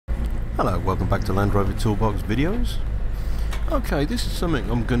Hello, welcome back to Land Rover Toolbox videos. Okay, this is something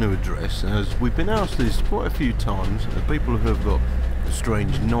I'm going to address, as we've been asked this quite a few times, people who have got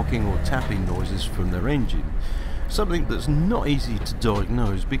strange knocking or tapping noises from their engine. Something that's not easy to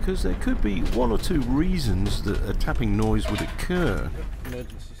diagnose because there could be one or two reasons that a tapping noise would occur.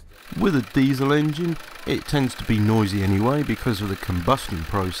 With a diesel engine, it tends to be noisy anyway because of the combustion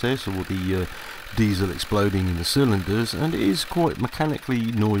process or the diesel exploding in the cylinders, and it is quite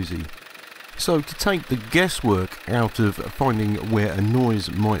mechanically noisy. So to take the guesswork out of finding where a noise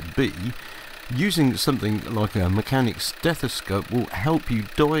might be, using something like a mechanic's stethoscope will help you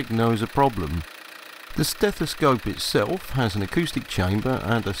diagnose a problem. The stethoscope itself has an acoustic chamber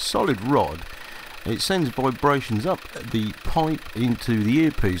and a solid rod. It sends vibrations up the pipe into the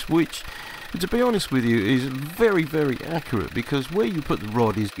earpiece, which, to be honest with you, is very accurate, because where you put the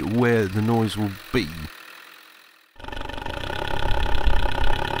rod is where the noise will be.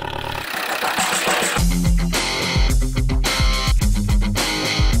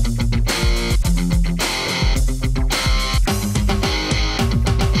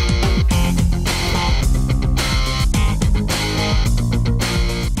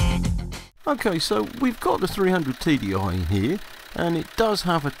 Okay, so we've got the 300 TDI here, and it does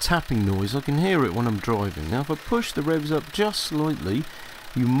have a tapping noise. I can hear it when I'm driving. Now if I push the revs up just slightly,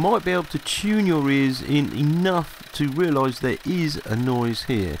 you might be able to tune your ears in enough to realise there is a noise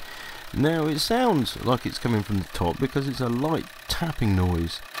here. Now it sounds like it's coming from the top because it's a light tapping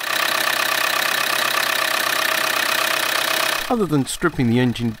noise. Other than stripping the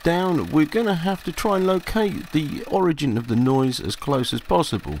engine down, we're going to have to try and locate the origin of the noise as close as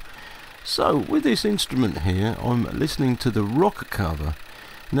possible. So with this instrument here, I'm listening to the rocker cover.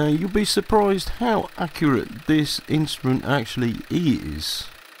 Now you'll be surprised how accurate this instrument actually is.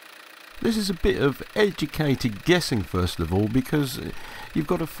 This is a bit of educated guessing first of all, because you've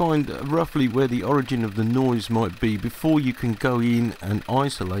got to find roughly where the origin of the noise might be before you can go in and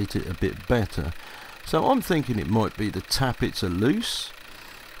isolate it a bit better. So I'm thinking it might be the tappets are loose.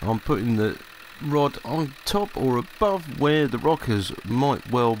 I'm putting the rod on top or above where the rockers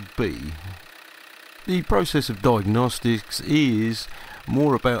might well be. The process of diagnostics is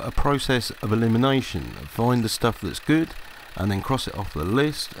more about a process of elimination. Find the stuff that's good and then cross it off the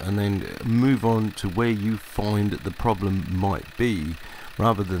list, and then move on to where you find the problem might be,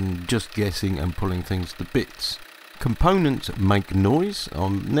 rather than just guessing and pulling things to bits. Components make noise.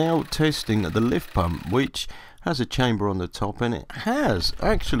 I'm now testing the lift pump, which has a chamber on the top, and it has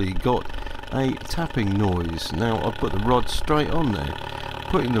actually got a tapping noise. Now I've put the rod straight on there,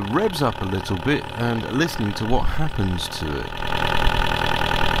 putting the revs up a little bit and listening to what happens to it.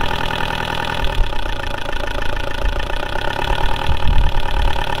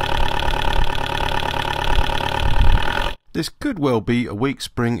 This could well be a weak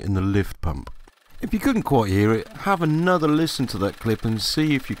spring in the lift pump. If you couldn't quite hear it, have another listen to that clip and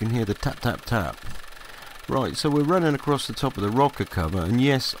see if you can hear the tap tap tap. Right, so we're running across the top of the rocker cover, and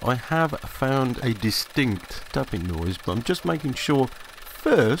yes, I have found a distinct tapping noise, but I'm just making sure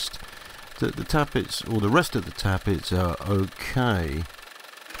first that the tappets, or the rest of the tappets, are okay.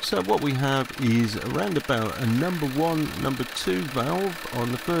 So what we have is around about a number 1, number 2 valve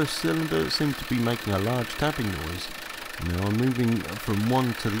on the first cylinder that seems to be making a large tapping noise. Now I'm moving from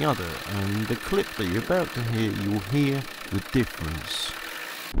one to the other, and the clip that you're about to hear, you'll hear the difference.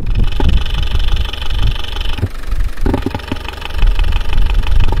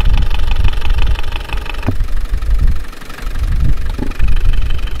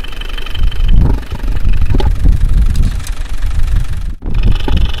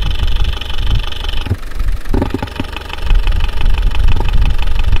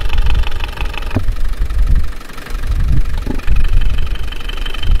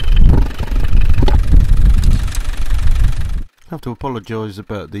 I have to apologise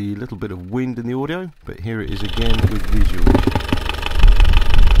about the little bit of wind in the audio, but here it is again with visuals.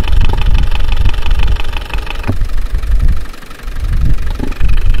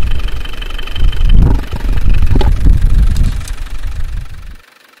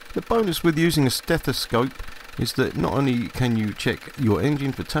 The bonus with using a stethoscope is that not only can you check your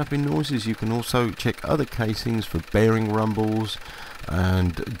engine for tapping noises, you can also check other casings for bearing rumbles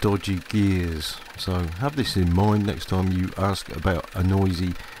and dodgy gears. So have this in mind next time you ask about a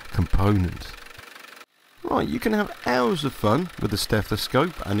noisy component. Right, you can have hours of fun with a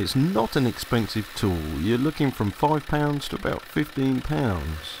stethoscope, and it's not an expensive tool. You're looking from £5 to about £15.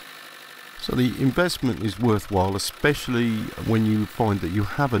 So the investment is worthwhile, especially when you find that you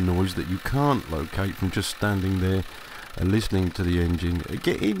have a noise that you can't locate from just standing there and listening to the engine.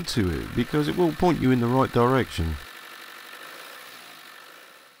 Get into it, because it will point you in the right direction.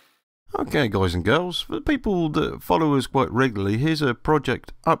 Okay guys and girls, for the people that follow us quite regularly, here's a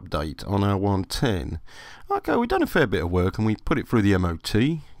project update on our 110. Okay, we've done a fair bit of work and we put it through the MOT.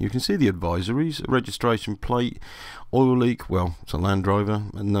 You can see the advisories, registration plate, oil leak, well, it's a Land Rover,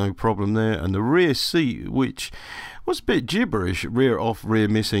 no problem there, and the rear seat, which was a bit gibberish, rear off, rear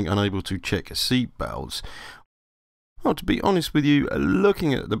missing, unable to check seat belts. Well, to be honest with you,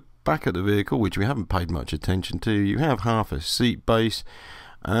 looking at the back of the vehicle, which we haven't paid much attention to, you have half a seat base,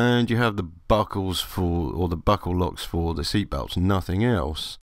 and you have the buckles for, or the buckle locks for the seat belts, nothing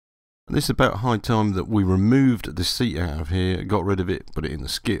else. This is about high time that we removed the seat out of here, got rid of it, put it in the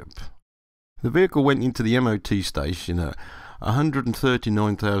skip. The vehicle went into the MOT station at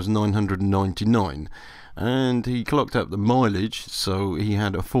 139,999, and he clocked up the mileage, so he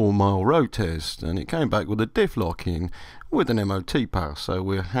had a 4-mile road test, and it came back with a diff lock in with an MOT pass, so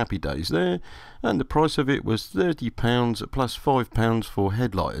we're happy days there. And the price of it was £30 plus £5 for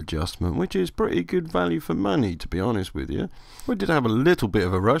headlight adjustment, which is pretty good value for money, to be honest with you. We did have a little bit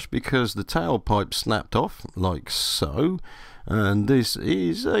of a rush because the tailpipe snapped off, like so, and this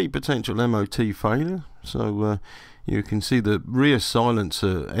is a potential MOT failure. So you can see the rear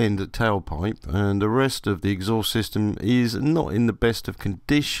silencer end tailpipe, and the rest of the exhaust system is not in the best of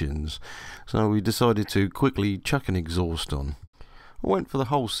conditions, so we decided to quickly chuck an exhaust on. I went for the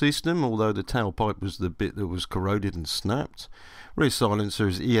whole system, although the tailpipe was the bit that was corroded and snapped. Rear silencer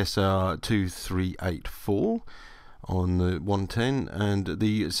is ESR 2384 on the 110, and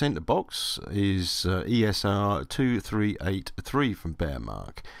the centre box is ESR 2383 from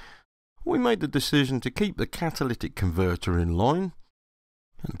Bearmark. We made the decision to keep the catalytic converter in line,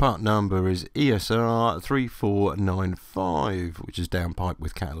 and the part number is ESR 3495, which is downpipe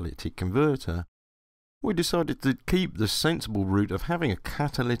with catalytic converter. We decided to keep the sensible route of having a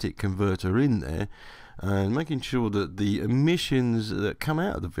catalytic converter in there and making sure that the emissions that come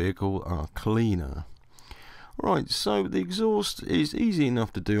out of the vehicle are cleaner. Right, so the exhaust is easy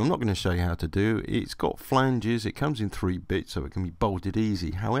enough to do. I'm not going to show you how to do. It's got flanges, it comes in 3 bits, so it can be bolted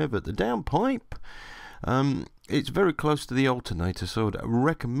easy. However, the downpipe, it's very close to the alternator, so I'd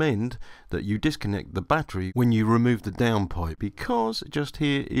recommend that you disconnect the battery when you remove the downpipe, because just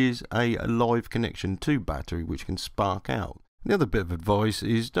here is a live connection to battery which can spark out. The other bit of advice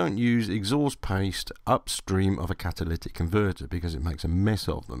is don't use exhaust paste upstream of a catalytic converter because it makes a mess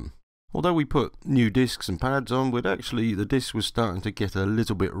of them. Although we put new discs and pads on, the disc was starting to get a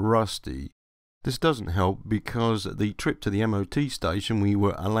little bit rusty. This doesn't help because the trip to the MOT station, we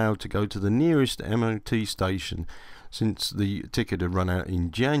were allowed to go to the nearest MOT station since the ticket had run out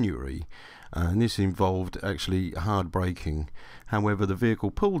in January, and this involved actually hard braking. However, the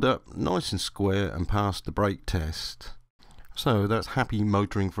vehicle pulled up nice and square and passed the brake test. So that's happy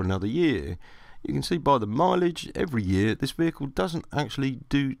motoring for another year. You can see by the mileage, every year this vehicle doesn't actually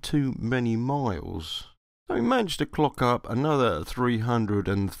do too many miles. So we managed to clock up another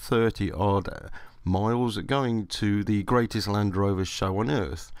 330 odd miles going to the greatest Land Rover show on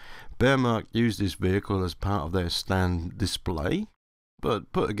earth. Bearmark used this vehicle as part of their stand display,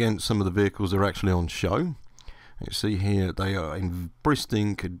 but put against some of the vehicles that are actually on show. You see here they are in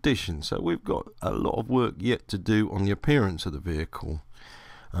pristine condition, so we've got a lot of work yet to do on the appearance of the vehicle.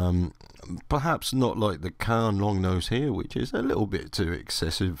 Perhaps not like the Cairn long nose here, which is a little bit too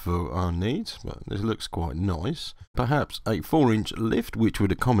excessive for our needs, but this looks quite nice. Perhaps a 4-inch lift which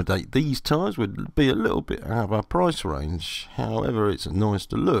would accommodate these tyres would be a little bit out of our price range. However, it's nice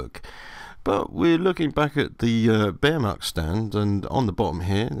to look. But we're looking back at the Bearmark stand, and on the bottom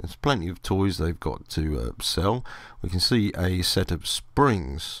here there's plenty of toys they've got to sell. We can see a set of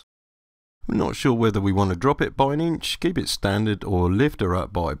springs. We're not sure whether we want to drop it by an inch, keep it standard, or lift her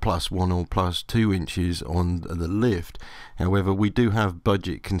up by +1 or +2 inches on the lift. However, we do have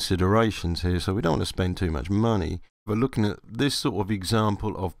budget considerations here, so we don't want to spend too much money. We're looking at this sort of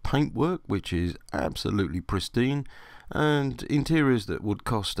example of paintwork, which is absolutely pristine, and interiors that would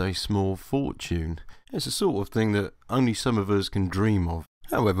cost a small fortune. It's the sort of thing that only some of us can dream of.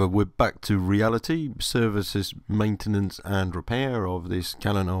 However, we're back to reality, services, maintenance and repair of this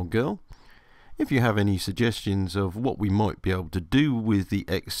Callan old girl. If you have any suggestions of what we might be able to do with the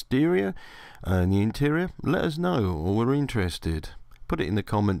exterior and the interior, let us know, or we're interested. Put it in the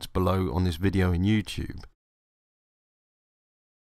comments below on this video on YouTube.